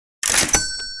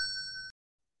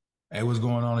Hey, what's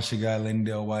going on? It's your guy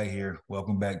Lindell White here.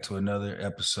 Welcome back to another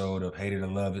episode of Hate It or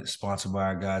Love It, sponsored by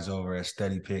our guys over at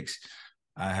Study Picks.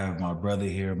 I have my brother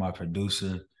here, my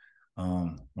producer,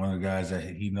 one of the guys that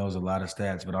he knows a lot of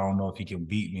stats, but I don't know if he can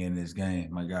beat me in this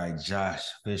game. My guy Josh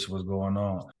Fish, what's going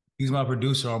on? He's my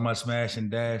producer on my Smash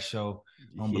and Dash show.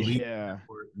 Unbelievable, Yeah,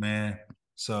 man.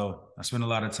 So I spend a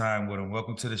lot of time with him.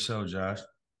 Welcome to the show, Josh.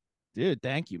 dude,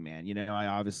 thank you, man. I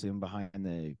obviously am behind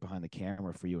the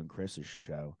camera for you and Chris's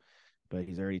show, but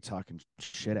he's already talking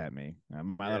shit at me.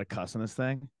 Am I allowed to cuss on this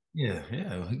thing? Yeah,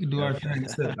 yeah, we can do our thing.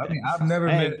 Okay. I mean, I've never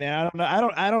Hey, met. man, I don't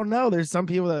know. I don't know. There's some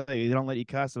people that they don't let you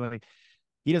cuss. Like,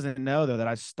 he doesn't know though that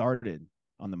I started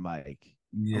on the mic.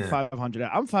 I'm Yeah, 500.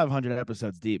 I'm 500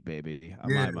 episodes deep, baby, on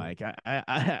yeah. my mic.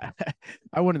 I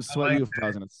wouldn't I sweat like you if I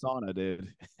was in a sauna,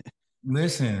 dude.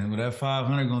 Listen, with that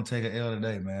 500 gonna take an L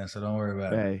today, man. So don't worry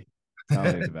about Hey, tell me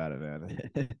it. about it,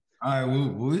 man. All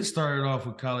right, we started off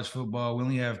with college football. We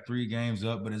only have 3 games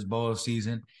up, but it's bowl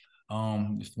season.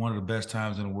 It's one of the best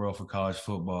times in the world for college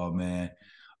football, man.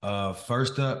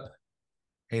 First up,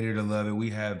 hate it or love it, we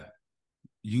have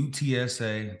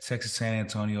UTSA, Texas San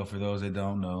Antonio. For those that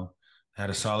don't know,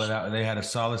 They had a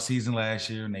solid season last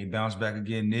year, and they bounced back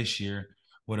again this year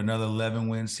with another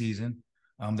 11-win season.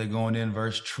 They're going in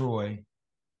versus Troy.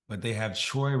 But they have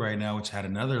Troy right now, which had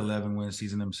another 11-win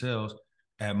season themselves,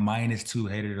 at -2.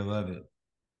 Hate it or love it.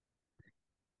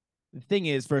 The thing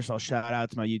is, first I'll shout out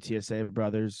to my UTSA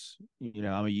brothers.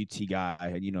 I'm a UT guy,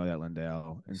 and you know that,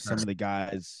 Lindell. And some of the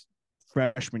guys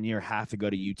freshman year have to go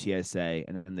to UTSA,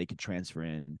 and then they could transfer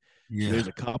in. So Yeah. there's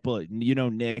a couple.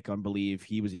 Nick, on Believe,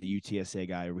 he was a UTSA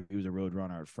guy. He was a road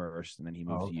runner at first, and then he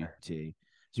moved Oh, to okay. UT.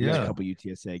 So we got a Yeah. couple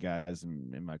UTSA guys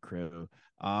in my crew.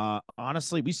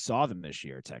 Honestly, we saw them this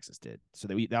year. Texas did. So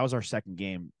that was our second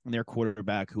game. And their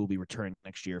quarterback, who will be returning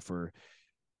next year for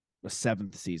a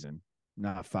seventh season,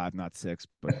 not five, not six,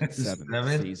 but seventh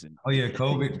 7. season. Oh yeah,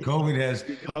 COVID has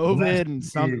COVID and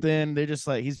something. They're just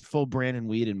like, he's full Brandon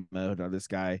Weeden mode on this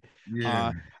guy. yeah,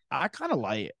 Uh, I kind of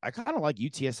like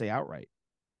UTSA outright.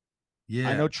 I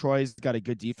yeah. know Troy's got a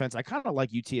good defense. I kind of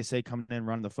like UTSA coming in,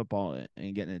 running the football,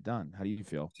 and getting it done. How do you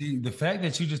feel? See, the fact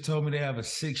that you just told me they have a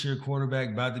 6-year quarterback,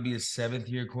 about to be a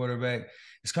seventh-year quarterback,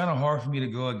 it's kind of hard for me to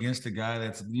go against a guy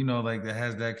that's, like that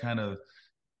has that kind of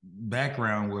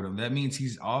background with him. That means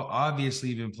he's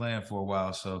obviously been playing for a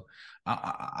while. So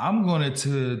I'm going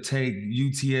to take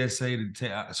UTSA to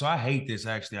take. So I hate this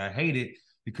actually. I hate it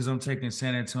because I'm taking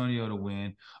San Antonio to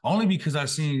win. Only because I've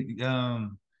seen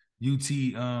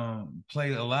UT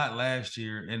play a lot last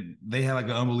year, and they had like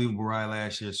an unbelievable ride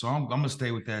last year. So I'm gonna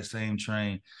stay with that same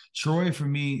train. Troy, for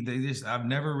me, I've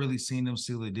never really seen them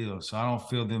seal a deal, so I don't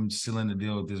feel them sealing the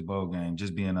deal with this bowl game.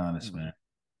 Just being honest, man. Mm-mm.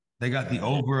 They got the Okay.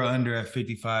 over or under at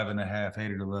 55 and a half.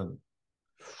 Hated to love it.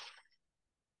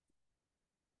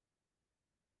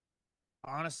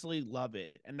 Honestly, love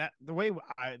it. And that the way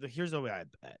here's the way I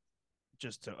bet,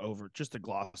 just to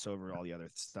gloss over all the other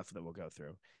stuff that we'll go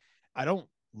through. I don't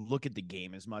look at the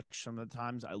game as much some of the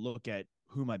times. I look at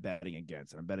who am I betting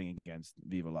against, and I'm betting against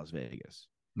Viva Las Vegas.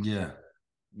 Yeah.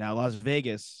 Now, Las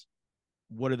Vegas,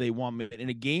 what do they want me in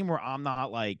a game where I'm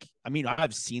not like, I mean,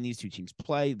 I've seen these two teams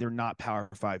play. They're not Power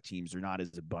Five teams. They're not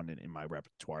as abundant in my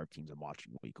repertoire of teams I'm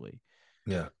watching weekly.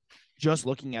 Yeah. Just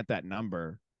looking at that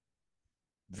number,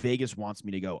 Vegas wants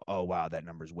me to go, oh wow, that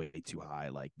number's way too high.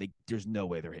 Like there's no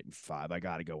way they're hitting five. I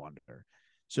got to go under.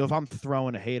 So if I'm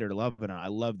throwing a hater to love it, I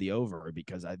love the over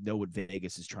because I know what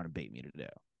Vegas is trying to bait me to do.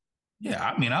 Yeah.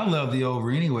 I mean, I love the over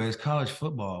anyway. It's college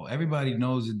football. Everybody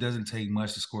knows it doesn't take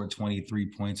much to score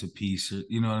 23 points apiece.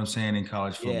 You know what I'm saying, in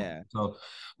college football. Yeah, So,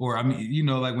 or I mean,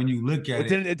 like when you look at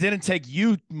it it, didn't take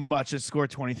you much to score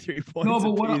 23 no,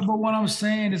 points but apiece. what I'm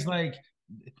saying is like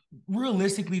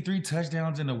realistically 3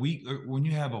 touchdowns in a week or when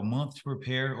you have a month to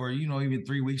prepare or even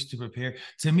 3 weeks to prepare,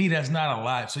 to me that's not a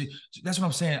lot. So that's what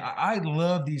I'm saying. I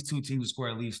love these two teams to score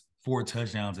at least 4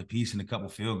 touchdowns apiece and a couple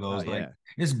field Oh goals. Like yeah.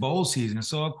 it's bowl season,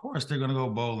 so of course they're gonna go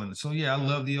bowling. So yeah, I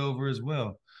love the over as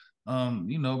well.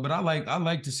 But I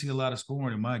like to see a lot of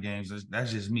scoring in my games.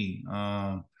 That's just me.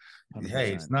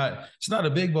 Hey, it's 100%. not a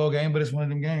big bowl game, but it's one of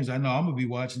them games I know I'm gonna be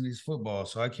watching this football,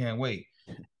 so I can't wait.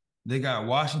 They got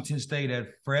Washington State at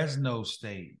Fresno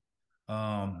State.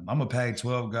 I'm a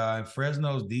Pac-12 guy.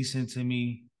 Fresno's decent to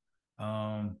me.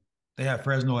 Um, they have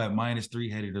Fresno at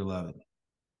 -3, headed to 11.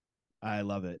 I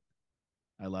love it.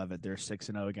 I love it. They're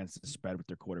 6-0 against the spread with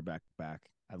their quarterback back.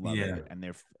 I love Yeah, it. And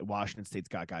they're Washington State's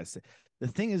got guys. The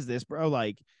thing is this, bro,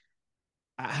 like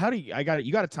How do you?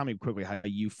 You got to tell me quickly how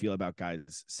you feel about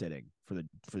guys sitting for the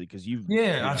because Yeah,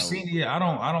 you I've know seen. Yeah, I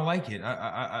don't like it.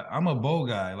 I'm a bowl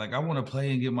guy. Like I want to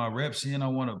play and get my reps in. I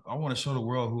want to show the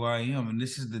world who I am. And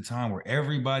this is the time where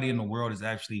everybody in the world is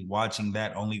actually watching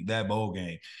that bowl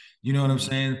game. You know what I'm Mhm.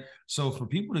 saying? So for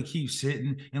people to keep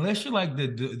sitting, unless you're like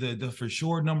the for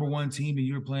sure number one team and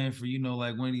you're playing for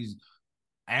like one of these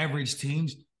average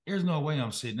teams, there's no way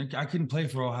I'm sitting. I couldn't play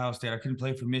for Ohio State. I couldn't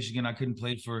play for Michigan. I couldn't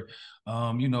play for,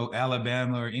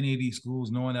 Alabama or any of these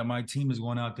schools, knowing that my team is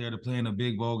going out there to play in a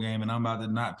big bowl game and I'm about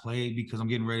to not play because I'm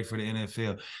getting ready for the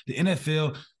NFL. The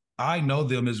NFL, I know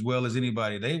them as well as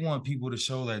anybody. They want people to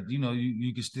show that,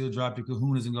 you can still drop your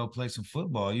kahunas and go play some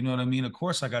football. You know what I mean? Of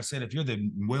course, like I said, if you're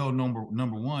the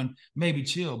number one, maybe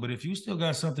chill. But if you still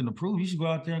got something to prove, you should go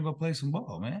out there and go play some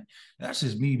ball, man. That's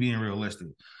just me being realistic.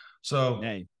 So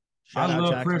Hey, I shout out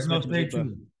love Jackson Fresno Smith and State Jigba.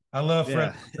 too. I love Yeah,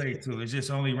 Fresno State too. It's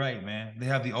just only right, man. They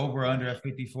have the over yeah, under at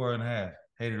 54 and a half.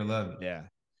 Hater to love it. yeah.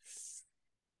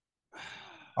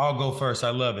 I'll go first. I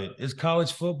love it. It's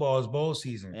college football. It's bowl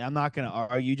season. I'm not gonna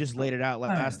argue. You just laid it out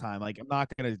last time. Like I'm not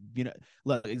gonna,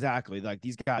 look exactly. Like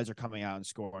these guys are coming out and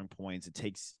scoring points. It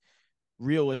takes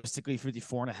realistically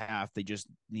 54 and a half. They just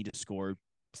need to score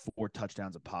 4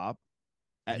 touchdowns a pop.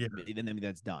 Yeah. And then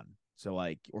that's done. So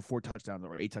or 4 touchdowns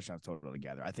or 8 touchdowns total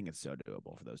together. I think it's so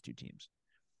doable for those two teams,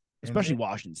 especially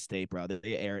Washington State, bro.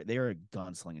 They are a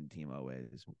gunslinging team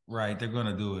always. Right. They're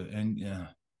gonna do it. And yeah,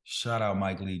 shout out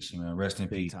Mike Leach, man. Rest in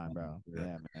Big peace. time, bro.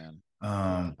 Yeah,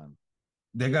 man.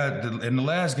 They got in the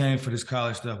last game for this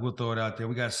college stuff. We'll throw it out there.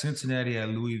 We got Cincinnati at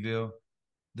Louisville.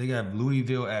 They got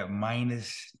Louisville at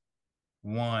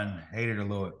 -1. Hated to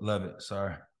love it.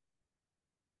 Sorry.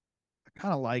 I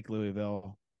kind of like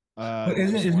Louisville. But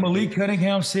is Malik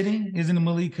Cunningham sitting? Isn't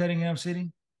Malik Cunningham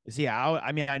sitting? Is he out?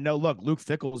 I mean, I know. Look, Luke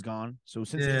Fickle's gone, so Yeah.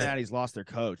 Cincinnati's lost their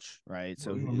coach, right?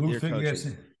 So Luke their coach yes.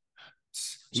 is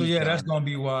So he's yeah, that's done. gonna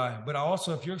be why. But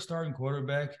also, if you're a starting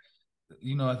quarterback,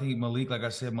 I think Malik, like I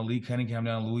said, Malik Cunningham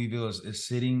down in Louisville is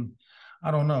sitting. I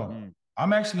don't know. Mm.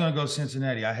 I'm actually gonna go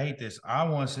Cincinnati. I hate this. I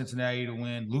want Cincinnati to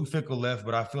win. Luke Fickle left,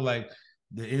 but I feel like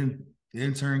the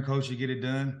intern coach will get it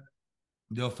done.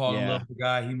 They'll fall in love Yeah. with the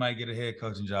guy. He might get a head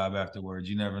coaching job afterwards.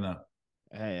 You never know.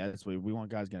 Hey, that's what we want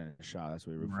guys getting a shot. That's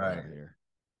what we root for Right. out here.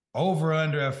 Over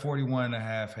under at 41 and a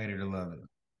half. Hated to love it.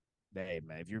 Hey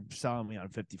man, if you're selling me on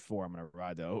 54, I'm gonna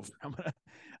ride the over.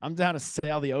 I'm down to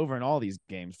sail the over in all these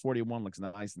games. 41 looks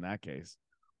nice in that case.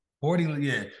 40,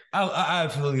 yeah. I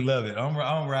absolutely love it. I'm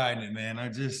riding it, man. I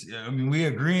mean, we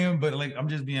agreeing, but like I'm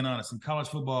just being honest. In college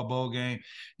football bowl game,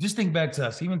 just think back to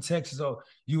us. Even Texas,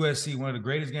 USC, one of the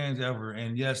greatest games ever.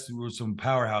 And yes, there were some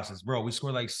powerhouses, bro. We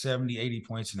scored like 70, 80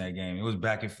 points in that game. It was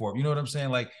back and forth. You know what I'm saying?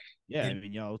 Like, yeah, I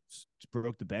mean,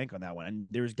 broke the bank on that one. And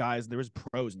there was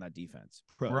pros in that defense.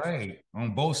 Pros. Right.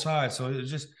 On both sides. So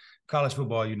it's just college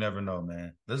football, you never know,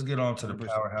 man. Let's get on to the 100%.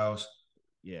 powerhouse.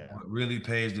 Yeah. What really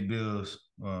pays the bills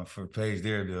pays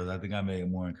their bills. I think I made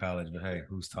more in college, but hey,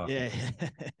 who's talking?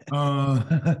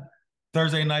 Yeah.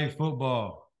 Thursday night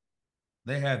football.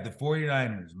 They have the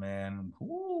 49ers, man.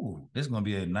 Ooh, this is going to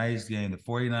be a nice game. The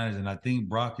 49ers, and I think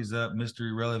Brock is up. Mr.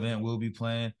 Irrelevant will be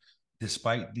playing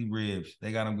despite the ribs.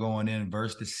 They got him going in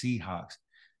versus the Seahawks.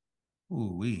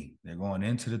 They're going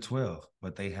into the 12,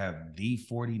 but they have the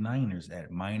 49ers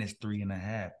at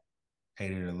 -3.5.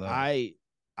 Hated or love it.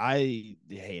 I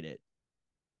hate it.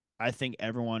 I think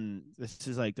this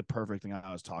is like the perfect thing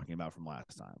I was talking about from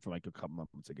last time, from like a couple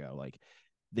months ago. Like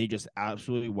they just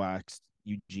absolutely waxed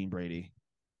Eugene Brady.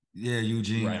 Yeah,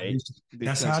 Eugene. Right.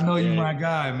 That's how I know you my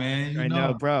guy, man. I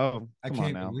know, bro. I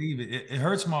can't believe it. It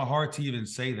hurts my heart to even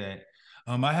say that.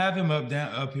 I have him up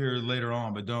here later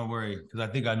on, but don't worry, because I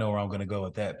think I know where I'm gonna go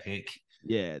with that pick.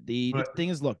 Yeah, the thing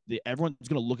is, look, everyone's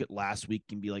going to look at last week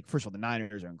and be like, first of all, the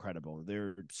Niners are incredible.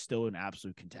 They're still an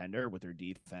absolute contender with their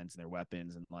defense and their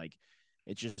weapons. And like,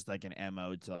 it's just like an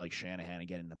MO to like Shanahan and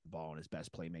getting the ball in his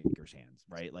best playmaker's hands,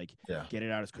 right? Like, get it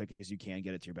out as quick as you can,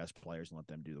 get it to your best players and let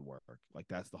them do the work. Like,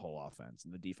 that's the whole offense.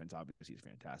 And the defense obviously is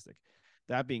fantastic.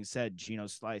 That being said, Geno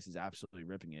Slice is absolutely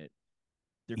ripping it.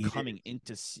 They're coming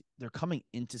into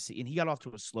and he got off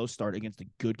to a slow start against a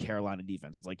good Carolina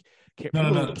defense. Like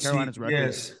No. Carolina's record.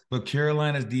 Yes, but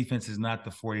Carolina's defense is not the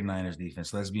 49ers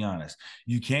defense. Let's be honest.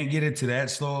 You can't get into that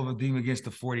slow of a team against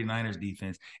the 49ers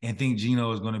defense and think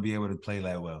Geno is going to be able to play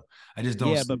that well. I just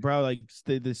don't. Yeah, but bro, like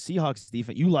the Seahawks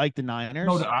defense, you like the Niners?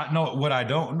 No, what I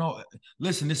don't know.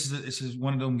 Listen, this is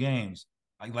one of them games.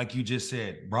 Like you just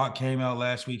said, Brock came out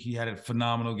last week. He had a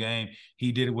phenomenal game.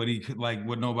 He did what he could, like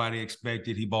what nobody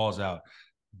expected. He balls out.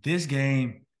 This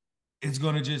game, it's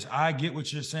going to just, I get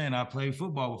what you're saying. I played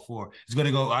football before. It's going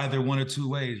to go either one or two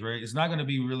ways, right? It's not going to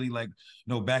be really like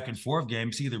no back and forth game.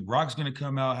 It's either Brock's going to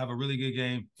come out, have a really good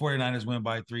game, 49ers win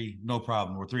by 3, no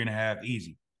problem, or 3.5,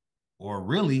 easy. Or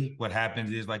really what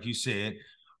happens is, like you said,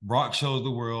 Brock shows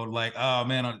the world like, oh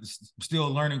man, I'm still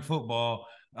learning football.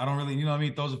 I don't really, you know what I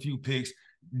mean? Throws a few picks.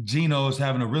 Geno's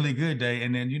having a really good day.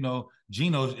 And then,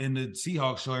 Geno's in the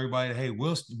Seahawks show everybody, hey,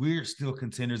 we're still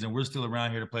contenders and we're still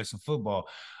around here to play some football.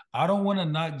 I don't want to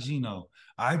knock Geno.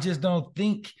 I just don't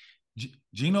think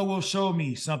Geno will show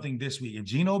me something this week. If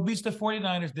Geno beats the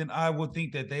 49ers, then I will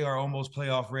think that they are almost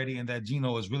playoff ready and that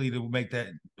Geno is really to make that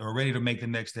or ready to make the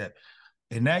next step.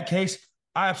 In that case,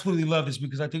 I absolutely love this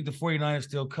because I think the 49ers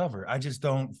still cover. I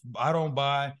don't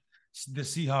buy the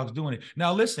Seahawks doing it.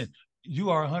 Now, listen,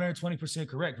 you are 120%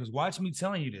 correct because watch me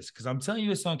telling you this because I'm telling you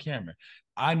this on camera.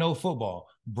 I know football.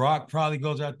 Brock probably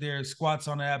goes out there, squats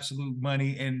on the absolute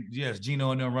money, and yes,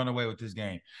 Geno and them run away with this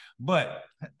game. But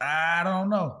I don't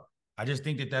know. I just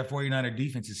think that 49er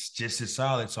defense is just as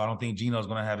solid, so I don't think Geno's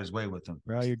going to have his way with them.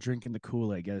 Bro, you're drinking the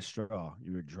Kool-Aid. Get a straw.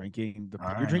 You're drinking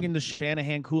the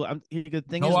Shanahan Kool-Aid. The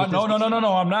thing is, no.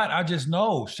 I'm not. I just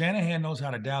know Shanahan knows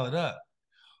how to dial it up.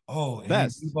 Oh,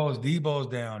 best. Debo's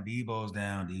down. Debo's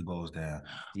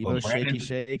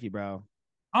shaky, bro.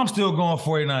 I'm still going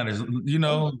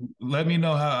 49ers. Let me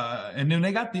know how. And then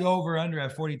they got the over-under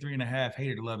at 43.5.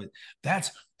 Hated to love it.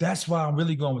 That's why I'm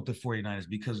really going with the 49ers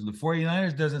because the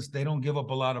 49ers they don't give up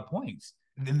a lot of points.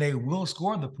 And they will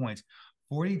score the points.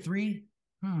 43,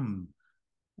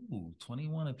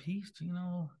 21 apiece,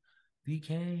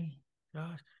 DK,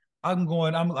 Josh. I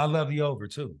love the over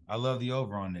too. I love the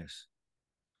over on this.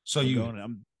 So you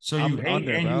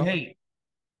hate.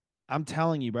 I'm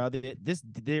telling you, bro.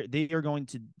 They are going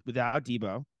to without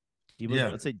Debo.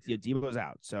 Let's say Debo's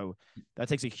out, so that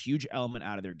takes a huge element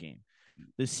out of their game.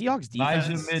 The Seahawks defense.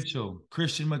 Elijah Mitchell,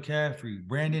 Christian McCaffrey,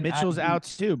 Brandon Mitchell's out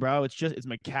too, bro. It's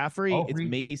McCaffrey, it's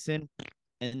Mason,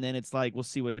 and then it's like we'll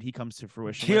see what he comes to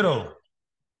fruition. Kittle.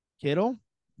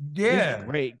 Yeah, he's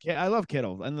great. I love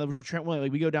Kittle, and the Trent Williams.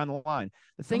 Like we go down the line.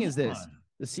 The thing is this: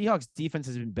 the Seahawks defense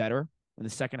has been better in the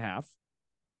second half.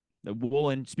 The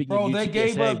Woolen, speaking of they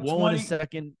gave up Woolen is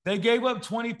second. They gave up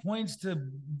 20 points to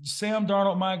Sam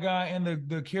Darnold, my guy, and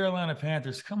the Carolina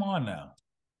Panthers. Come on now.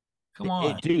 Come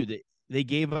on. Dude, they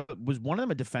gave up. Was one of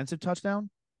them a defensive touchdown?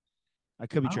 I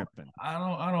could be tripping. I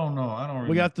don't know. I don't.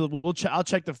 We got to. I'll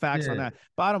check the facts on that.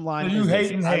 Bottom line, so you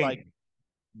hate and hate.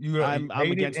 I'm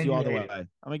against you all the way.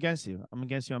 I'm against you. I'm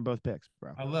against you on both picks,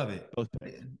 bro. I love it. Both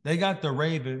picks. They got the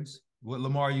Ravens with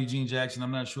Lamar Eugene Jackson.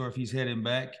 I'm not sure if he's heading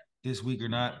back this week or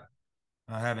not.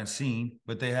 I haven't seen,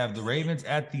 but they have the Ravens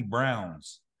at the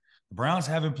Browns. The Browns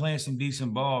have been playing some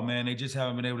decent ball, man. They just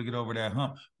haven't been able to get over that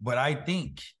hump. But I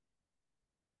think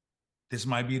this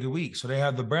might be the week. So they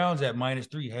have the Browns at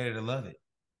 -3. Hated to love it.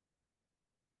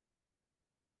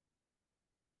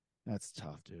 That's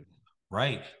tough, dude.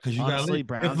 Right. Because you got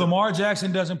if Lamar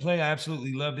Jackson doesn't play, I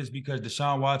absolutely love this because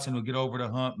Deshaun Watson will get over the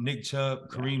hump. Nick Chubb,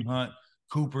 Kareem Hunt,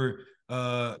 Cooper,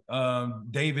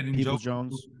 David and Joe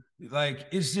Jones. Like,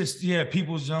 it's just,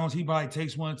 Peoples Jones, he probably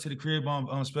takes one to the crib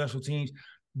on special teams.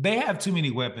 They have too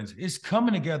many weapons. It's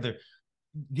coming together.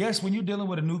 Yes, when you're dealing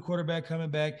with a new quarterback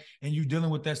coming back and you're dealing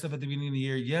with that stuff at the beginning of the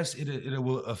year, yes, it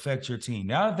will affect your team.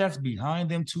 Now that that's behind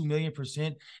them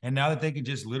 2,000,000%, and now that they can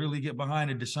just literally get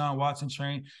behind a Deshaun Watson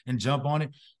train and jump on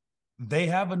it, they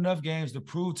have enough games to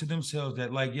prove to themselves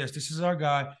that, like, yes, this is our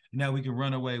guy. Now we can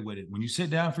run away with it. When you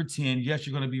sit down for 10, yes,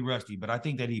 you're going to be rusty, but I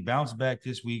think that he bounced back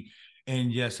this week.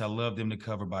 And yes, I love them to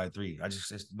cover by 3.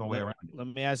 It's no way around it. Let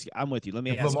me ask you. I'm with you. Let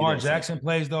me ask Lamar Jackson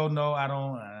plays though. No, I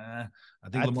don't. I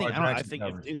think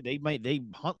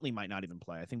Huntley might not even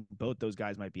play. I think both those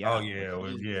guys might be out. Oh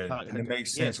yeah. It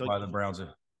makes sense why the Browns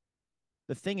are.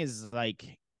 The thing is,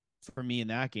 like, for me in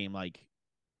that game, like,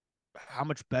 how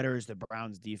much better is the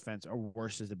Browns defense or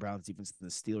worse is the Browns defense than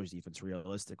the Steelers defense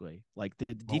realistically? Like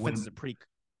the defense is a pretty.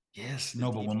 Yes,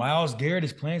 no, but when Myles Garrett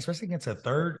is playing, especially against a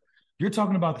third. You're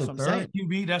talking about the third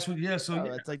QB. That's what. Yeah. So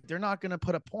it's like they're not going to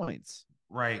put up points,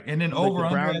 right? And then over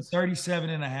under at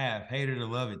 37.5. Hated to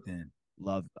love it. Then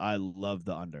I love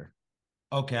the under.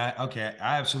 Okay.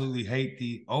 I absolutely hate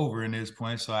the over in this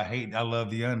point. So I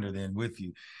love the under. Then with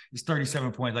you, it's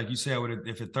 37 points. Like you said,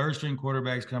 if a third string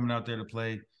quarterback's coming out there to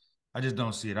play, I just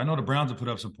don't see it. I know the Browns will put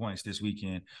up some points this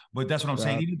weekend, but that's what I'm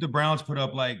saying. Even if the Browns put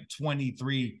up like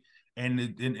 23 and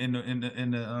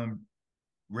in the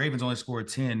Ravens only scored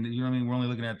 10. You know what I mean? We're only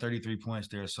looking at 33 points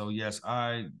there. So yes,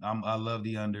 I love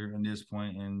the under in this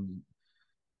point, and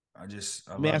let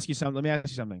me ask you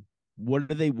something. What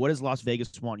does Las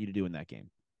Vegas want you to do in that game?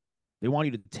 They want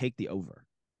you to take the over.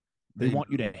 They They want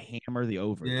you to hammer the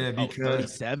over. yeah, Like, oh,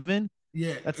 because 37?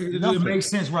 yeah, That's it nothing. makes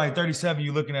sense, right? 37,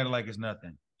 you're looking at it like it's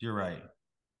nothing. You're right.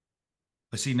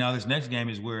 But see, now this next game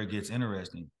is where it gets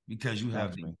interesting because you Talk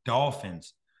have to the me.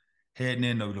 Dolphins heading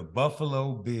into the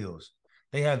Buffalo Bills.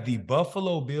 They have the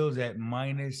Buffalo Bills at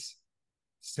minus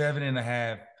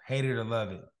 7.5. Hate it or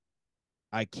love it.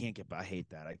 I hate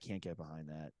that. I can't get behind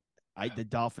that. The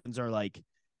Dolphins are like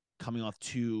coming off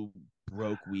 2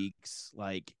 broke weeks.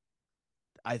 Like,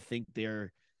 I think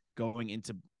they're going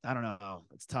into, I don't know.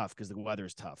 It's tough because the weather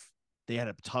is tough. They had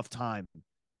a tough time.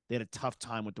 They had a tough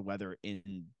time with the weather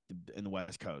in the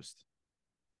West Coast.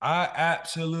 I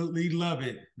absolutely love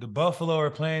it. The Buffalo are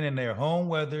playing in their home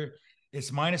weather.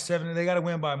 It's minus 7. They got to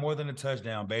win by more than a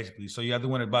touchdown, basically. So you have to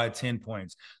win it by 10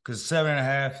 points because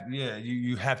 7.5, yeah,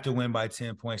 you have to win by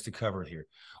 10 points to cover here.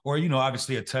 Or,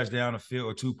 obviously a touchdown, a field,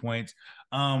 or 2 points,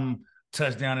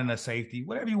 touchdown and a safety,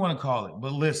 whatever you want to call it.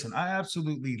 But listen, I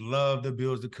absolutely love the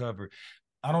Bills to cover.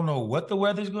 I don't know what the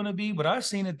weather's going to be, but I've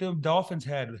seen that the Dolphins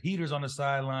had heaters on the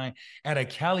sideline at a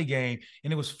Cali game,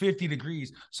 and it was 50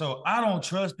 degrees. So I don't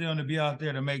trust them to be out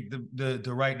there to make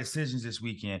the right decisions this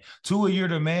weekend. Tua, you're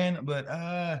the man, but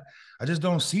I just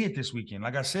don't see it this weekend.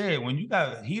 Like I said, when you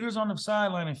got heaters on the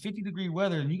sideline and 50-degree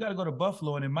weather, and you got to go to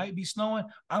Buffalo, and it might be snowing,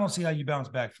 I don't see how you bounce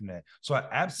back from that. So I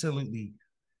absolutely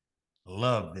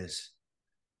love this.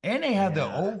 And they have the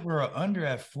Yeah. over or under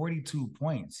at 42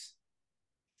 points.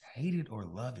 Hate it or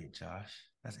love it, Josh.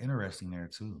 That's interesting there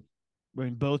too. I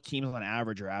mean, both teams on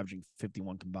average are averaging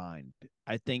 51 combined.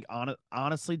 I think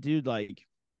honestly, dude, like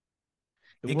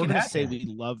It can happen.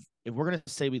 if we're gonna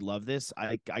say we love this,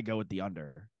 I go with the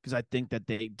under because I think that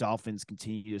the Dolphins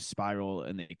continue to spiral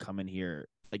and they come in here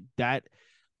like that.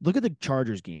 Look at the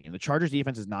Chargers game. The Chargers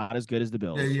defense is not as good as the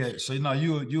Yeah, Bills. yeah. So no,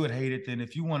 you would hate it then.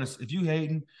 If you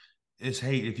hating, it's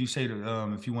hate. If you say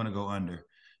if you want to go under,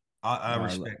 I No,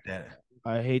 respect that.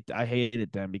 I hate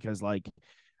it then because like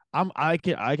I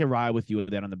can ride with you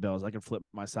then on the Bills. I can flip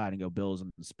my side and go Bills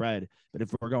on the spread. But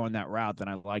if we're going that route, then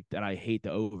I like that. I hate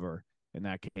the over in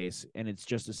that case. And it's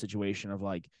just a situation of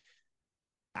like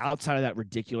outside of that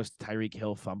ridiculous Tyreek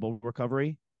Hill fumble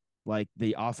recovery, like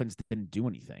the offense didn't do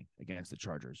anything against the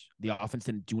Chargers. The offense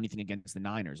didn't do anything against the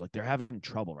Niners. Like they're having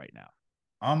trouble right now.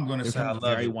 I'm gonna They're say I becoming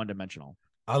love very it. one dimensional.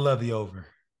 I love the over.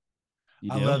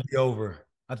 You I do? love the over.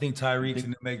 I think You Tyreek's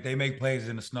think and they make plays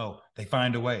in the snow. They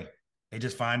find a way. They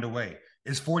just find a way.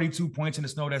 It's 42 points in the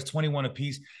snow. That's 21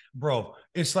 apiece. Bro,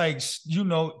 it's like,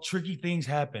 tricky things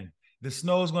happen. The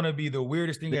snow is going to be the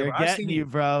weirdest thing ever. they're getting you,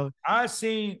 bro? I I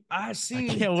seen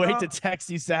can't wait Tom, to text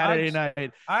you I, Saturday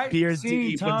night, I beers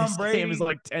seen deep, when Tom this game is Brady.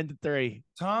 like 10-3.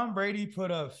 Tom Brady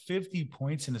put up 50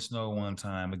 points in the snow one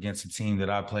time against a team that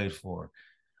I played for.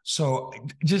 So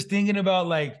just thinking about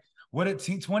like what a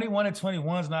team 21 and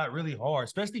 21 is not really hard,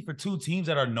 especially for two teams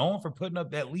that are known for putting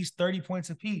up at least 30 points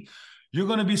apiece. You're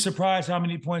going to be surprised how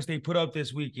many points they put up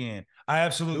this weekend. I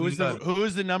absolutely love it. Who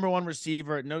is the number one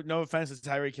receiver? No offense to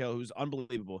Tyreek Hill, who's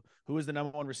unbelievable. Who is the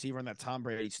number one receiver on that Tom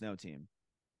Brady snow team?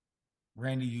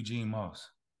 Randy Eugene Moss.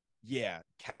 Yeah,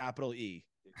 capital E.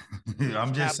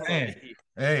 I'm just Capital saying. E.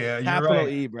 Hey, you're Capital right.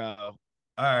 E, bro. All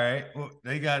right. Well,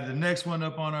 they got the next one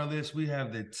up on our list. We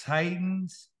have the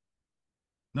Titans.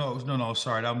 No, no, no.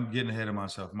 Sorry, I'm getting ahead of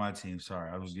myself. My team.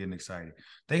 Sorry, I was getting excited.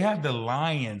 They have the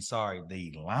Lions. Sorry,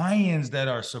 the Lions that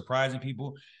are surprising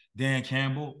people. Dan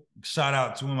Campbell, shout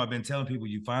out to him. I've been telling people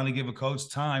you finally give a coach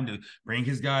time to bring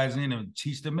his guys in and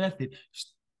teach the method.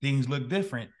 Things look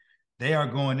different. They are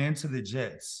going into the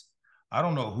Jets. I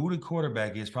don't know who the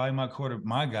quarterback is. Probably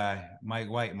my guy, Mike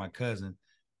White, my cousin.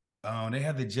 They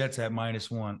have the Jets at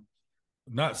 -1.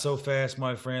 Not so fast,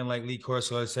 my friend, like Lee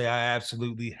Corso. I say I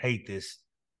absolutely hate this.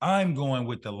 I'm going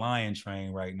with the Lion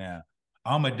train right now.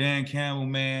 I'm a Dan Campbell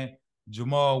man,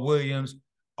 Jamal Williams,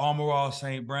 Amara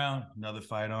St. Brown, another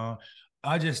fight on.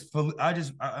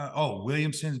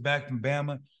 Williamson's back from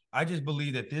Bama. I just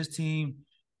believe that this team,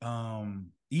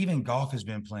 even Golf has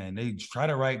been playing. They try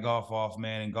to write Golf off,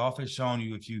 man, and Golf has shown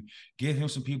you if you give him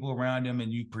some people around him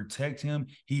and you protect him,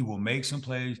 he will make some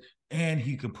plays and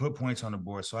he can put points on the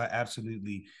board. So I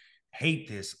absolutely hate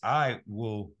this. I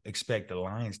will expect the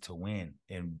Lions to win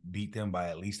and beat them by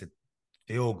at least a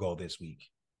field goal this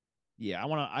week. Yeah, I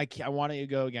want to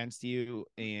go against you,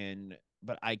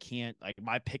 but I can't. Like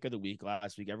my pick of the week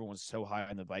last week, everyone was so high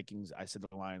on the Vikings. I said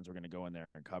the Lions were going to go in there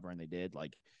and cover, and they did.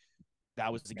 Like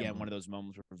that was again one of those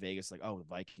moments where Vegas, like, oh, the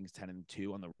Vikings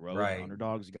 10-2 on the road, Right.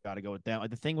 underdogs, you got to go with them. Like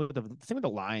the thing with the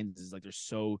Lions is like they're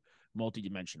so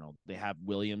multidimensional. They have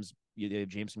Williams, They have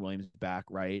Jameson Williams back,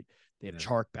 right? They have Yeah.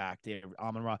 Chark back. They have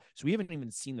Amon-Ra. So we haven't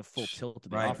even seen the full tilt of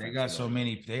the Right. offense. They got so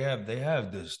many. They have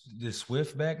this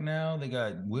Swift back now. They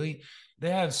got Willie.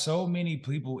 They have so many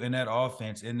people in that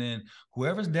offense. And then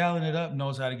whoever's dialing it up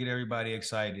knows how to get everybody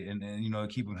excited and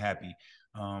keep them happy.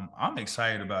 I'm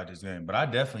excited about this game, but I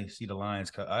definitely see the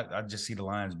Lions. I just see the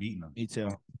Lions beating them. Me too.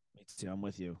 Me too. I'm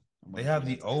with you. They have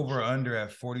the over under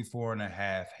at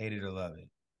 44.5. Hate it or love it.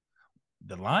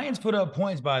 The Lions put up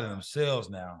points by themselves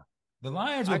now. The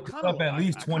Lions will put up at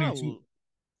least 22.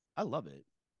 I love it.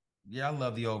 Yeah, I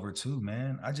love the over too,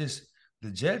 man.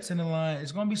 The Jets and the Lions.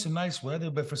 It's gonna be some nice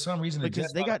weather, but for some reason, the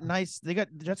Jets got nice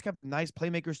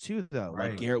playmakers too, though.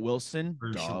 Right. Like Garrett Wilson, for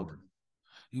dog.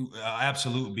 Sure.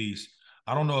 Absolute beast.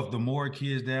 I don't know if the Moore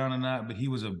kid's down or not, but he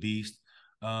was a beast.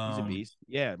 He's a beast.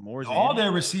 Yeah, Moore's all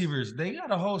their receivers. They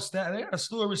got a whole stat. They got a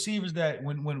slew of receivers that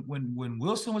when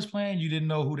Wilson was playing, you didn't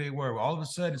know who they were. All of a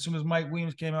sudden, as soon as Mike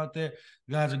Williams came out there,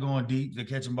 the guys are going deep. They're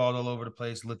catching balls all over the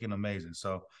place, looking amazing.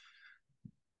 So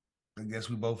I guess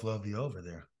we both love the over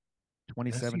there.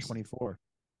 27-24.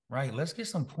 Right. Let's get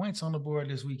some points on the board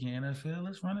this weekend, NFL.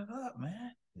 Let's run it up,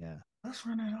 man. Yeah. Let's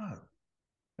run it up.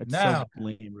 It's now, so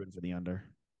lean rooting for the under.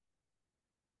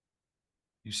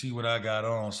 You see what I got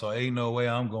on, so ain't no way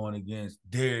I'm going against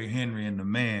Derrick Henry and the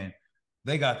man.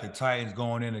 They got the Titans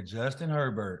going into Justin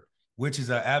Herbert, which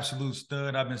is an absolute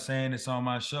stud. I've been saying this on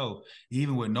my show.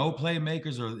 Even with no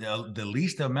playmakers or the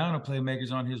least amount of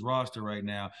playmakers on his roster right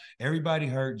now, everybody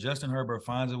hurt. Justin Herbert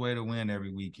finds a way to win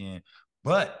every weekend.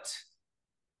 But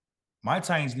my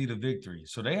Titans need a victory.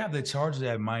 So they have the Chargers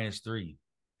at -3.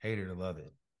 Hate it or love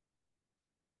it.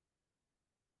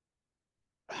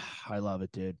 I love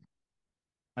it, dude.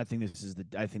 I think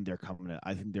they're coming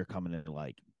to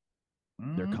like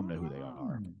they're coming to who they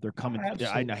are. They're coming.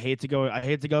 I hate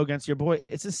to go against your boy.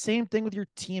 It's the same thing with your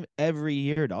team every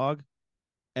year, dog.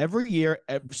 Every year,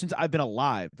 since I've been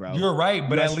alive, bro. You're right,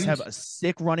 but at least have a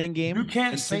sick running game. You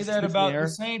can't say that about the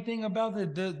same thing about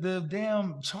the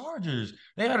damn Chargers.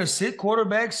 They got a sick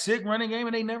quarterback, sick running game,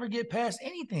 and they never get past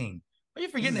anything. Are you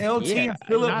forgetting LT and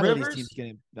Phillip Rivers?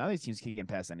 None of these teams can't get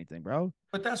past anything, bro.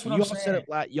 But that's what I'm saying.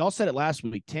 Y'all said it last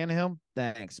week. Tannehill,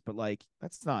 thanks, but like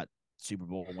that's not Super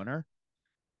Bowl winner.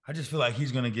 I just feel like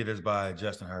he's going to get us by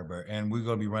Justin Herbert, and we're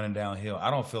going to be running downhill. I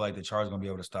don't feel like the Chargers are going to be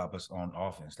able to stop us on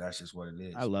offense. That's just what it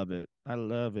is. I love it.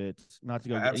 Not to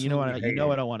go. You know what?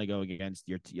 I don't want to go against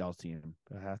y'all's team.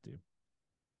 I have to.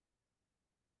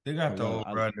 They got the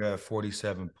over-under at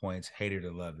 47 points. Hate it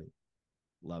or love it.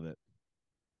 Love it.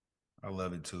 I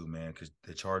love it too, man, because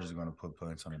the Chargers are going to put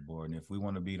points on the board. And if we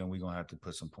want to beat them, we're going to have to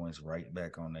put some points right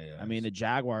back on their I mean, the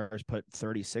Jaguars put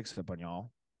 36 up on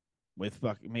y'all with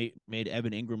made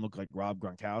Evan Ingram look like Rob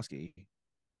Gronkowski,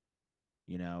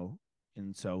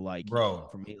 And so, like, bro,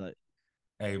 for me, like,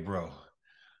 hey, bro,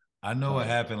 I know what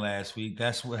happened last week.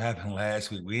 That's what happened last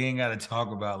week. We ain't got to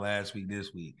talk about last week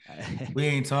this week. We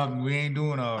ain't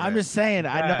doing all that. I'm just saying,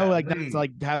 I know like that's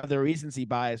like have the recency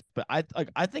bias, but I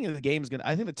think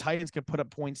the Titans could put up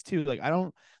points too. Like, I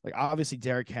don't like, obviously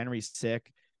Derrick Henry's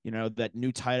sick. That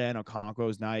new tight end Okonkwo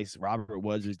is nice. Robert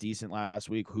Woods was decent last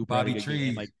week. Bobby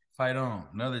Trees, fight on.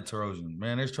 Another Trojan.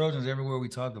 Man, there's Trojans everywhere we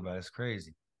talk about. It's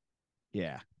crazy.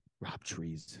 Yeah. Rob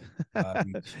Trees.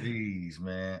 Bobby Trees,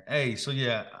 man. Hey, so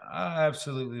yeah, I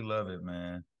absolutely love it,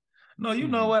 man. No, you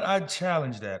know what? I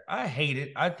challenge that. I hate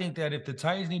it. I think that if the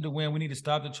Titans need to win, we need to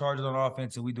stop the Chargers on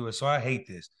offense, and we do it. So I hate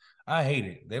this. I hate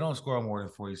it. They don't score more than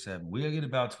 47. We'll get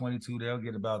about 22. They'll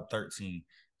get about 13.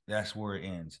 That's where it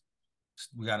ends.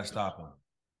 We got to stop them.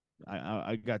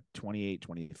 I got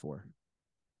 28-24.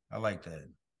 I like that.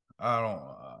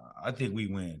 I think we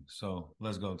win. So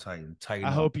let's go Titan.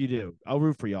 I hope you do. I'll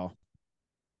root for y'all.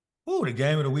 Ooh, the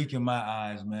game of the week in my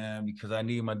eyes, man, because I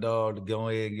need my dog to go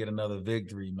ahead and get another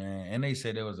victory, man. And they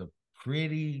said there was a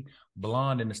pretty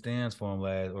blonde in the stands for him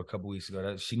a couple weeks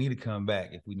ago. She need to come back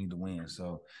if we need to win.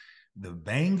 So the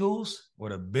Bengals, or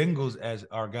the Bengals, as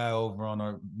our guy over on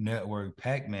our network,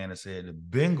 Pac-Man, has said, the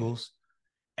Bengals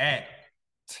at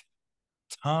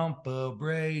Tampa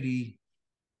Brady.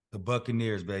 The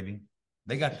Buccaneers, baby.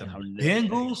 They got the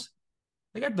Bengals.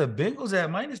 They got the Bengals at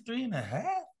 -3.5.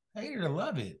 Hate it or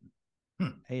love it.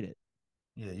 Hate it.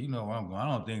 Yeah, you know where I'm going.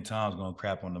 I don't think Tom's going to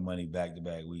crap on the money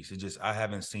back-to-back weeks. It's just I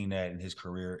haven't seen that in his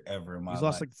career ever in my life.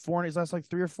 He's lost like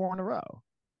 3 or 4 in a row.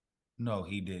 No,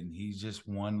 he didn't. He's just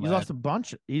won. He's lost a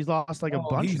bunch. He's lost like a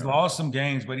bunch. He's lost some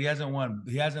games, but he hasn't won.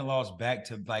 He hasn't lost back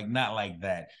to not like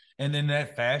that. And in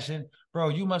that fashion, bro,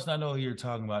 you must not know who you're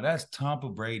talking about. That's Tampa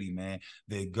Brady, man.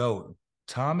 The GOAT.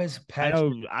 Thomas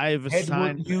Patrick. I have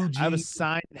a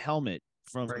signed helmet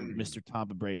from Brady. Mr.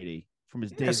 Tampa Brady from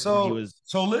his days when he was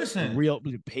listen, real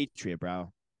Patriot,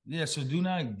 bro. Yeah, so do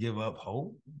not give up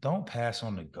hope. Don't pass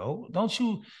on the GOAT. Don't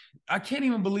you? I can't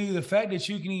even believe the fact that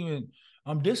you can even.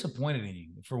 I'm disappointed in you,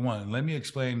 for one. Let me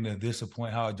explain how Talk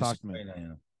to me. disappointed I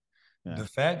am. Yeah. The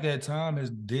fact that Tom has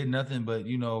did nothing but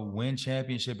win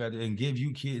championship and give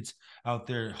you kids out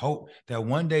there hope that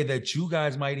one day that you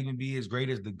guys might even be as great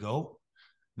as the GOAT.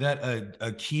 That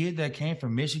a kid that came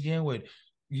from Michigan with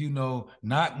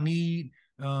knock need,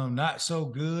 not so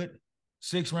good,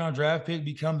 6th-round draft pick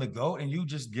become the GOAT, and you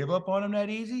just give up on him that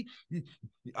easy.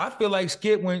 I feel like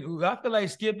Skip when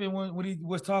he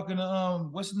was talking to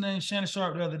what's his name, Shannon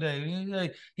Sharp, the other day. He's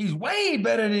like, he's way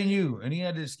better than you, and he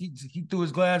had to keep through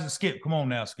his glass and Skip. Come on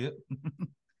now, Skip.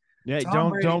 Yeah,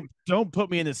 Tom Brady. don't put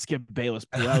me in the Skip Bayless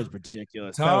pool. That was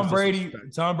ridiculous. Tom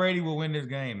Brady will win this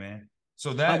game, man.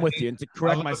 So I'm with you. And to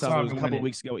correct myself, it was a couple of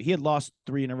weeks ago. He had lost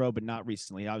 3 in a row, but not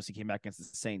recently. He obviously came back against the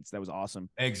Saints. That was awesome.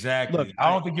 Exactly. Look,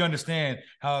 I don't think you understand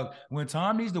how when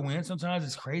Tom needs to win, sometimes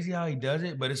it's crazy how he does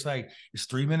it, but it's like it's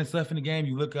 3 minutes left in the game.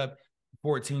 You look up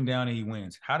 14 down and he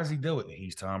wins. How does he do it?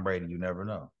 He's Tom Brady. You never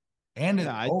know. And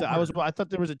yeah, I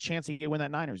thought there was a chance he could win that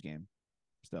Niners game.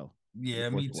 Still. Yeah,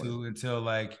 me too. Until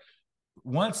like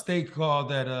once they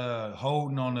called that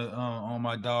holding on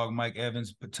my dog Mike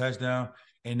Evans touchdown,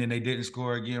 and then they didn't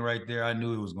score again right there, I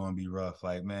knew it was going to be rough.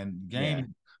 Like, man,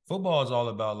 football is all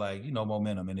about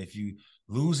momentum, and if you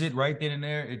lose it right then and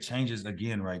there, it changes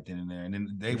again right then and there. And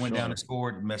then they went down and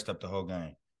scored and messed up the whole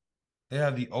game. They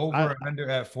have the over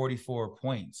under at 44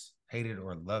 points. Hate it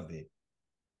or love it.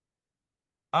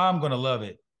 I'm gonna love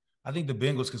it. I think the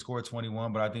Bengals can score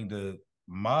 21, but I think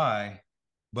my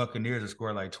Buccaneers will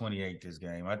score like 28 this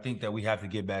game. I think that we have to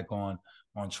get back on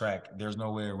track. There's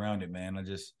no way around it, man. I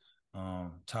just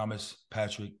Thomas,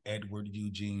 Patrick, Edward,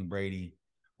 Eugene, Brady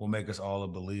will make us all a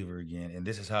believer again. And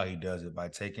this is how he does it, by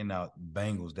taking out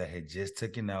Bengals that had just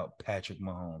taken out Patrick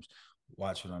Mahomes.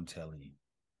 Watch what I'm telling you.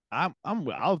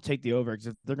 I'll take the over because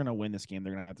if they're gonna win this game,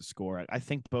 they're gonna have to score. I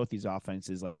think both these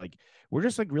offenses, like we're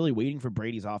just like really waiting for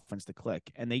Brady's offense to click,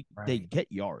 and they get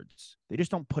yards. They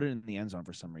just don't put it in the end zone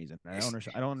for some reason. I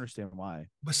don't understand why.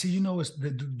 But see,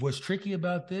 what's tricky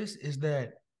about this is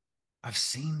that I've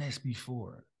seen this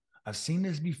before. I've seen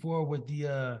this before with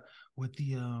the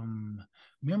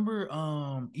remember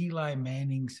Eli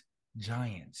Manning's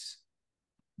Giants,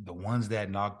 the ones that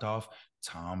knocked off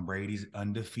Tom Brady's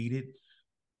undefeated.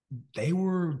 They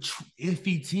were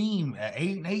iffy team,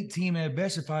 an 8-8 team at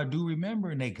best, if I do remember,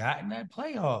 and they got in that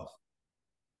playoff.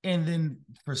 And then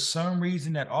for some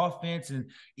reason, that offense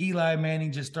and Eli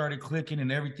Manning just started clicking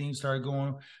and everything started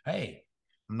going. Hey,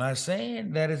 I'm not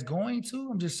saying that it's going to.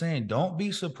 I'm just saying don't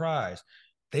be surprised.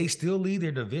 They still lead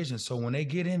their division. So when they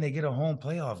get in, they get a home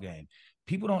playoff game.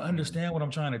 People don't understand what I'm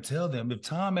trying to tell them. If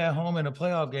Tom at home in a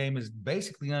playoff game is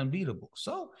basically unbeatable.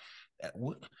 So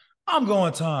I'm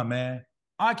going Tom, man.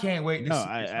 I can't wait to see.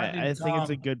 I think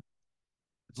it's a good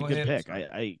pick.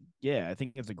 I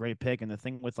think it's a great pick. And the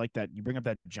thing with like that, you bring up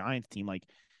that Giants team, like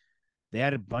they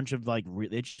had a bunch of like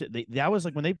that was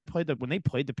like when they played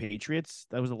the Patriots.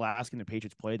 That was the last game the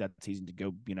Patriots played that season to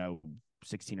go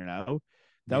 16-0.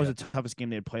 That was the toughest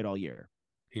game they had played all year.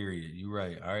 Period. You're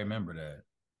right. I remember that.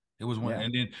 It was one,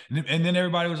 and then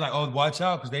everybody was like, "Oh, watch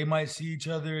out, because they might see each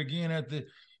other again at the,"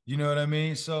 you know what I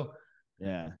mean? So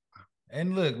yeah.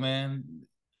 And look, man.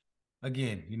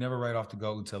 Again, you never write off the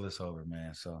GOAT until it's over,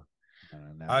 man. So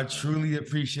I truly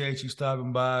appreciate you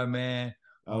stopping by, man.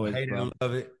 Always, hate it,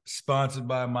 love it. Sponsored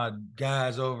by my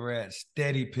guys over at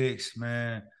Steady Picks,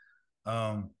 man.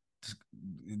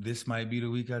 This might be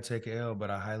the week I take an L, but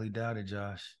I highly doubt it,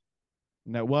 Josh.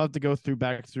 No, we'll have to go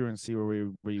back through and see where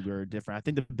we were different. I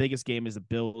think the biggest game is the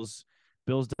Bills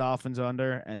Dolphins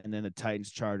under, and then the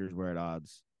Titans Chargers were at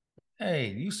odds. Hey,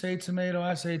 you say tomato,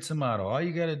 I say tomato. All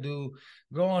you got to do,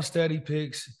 go on Steady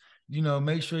Picks.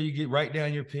 Make sure you write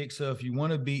down your picks. So if you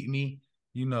want to beat me,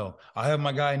 I have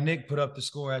my guy Nick put up the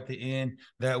score at the end.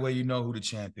 That way you know who the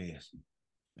champ is.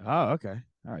 Oh, okay.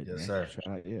 All right. Yes, sir.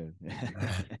 Yeah.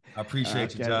 I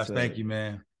appreciate you, Josh. Thank you,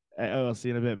 man. I'll see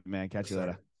you in a bit, man. Catch you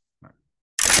later.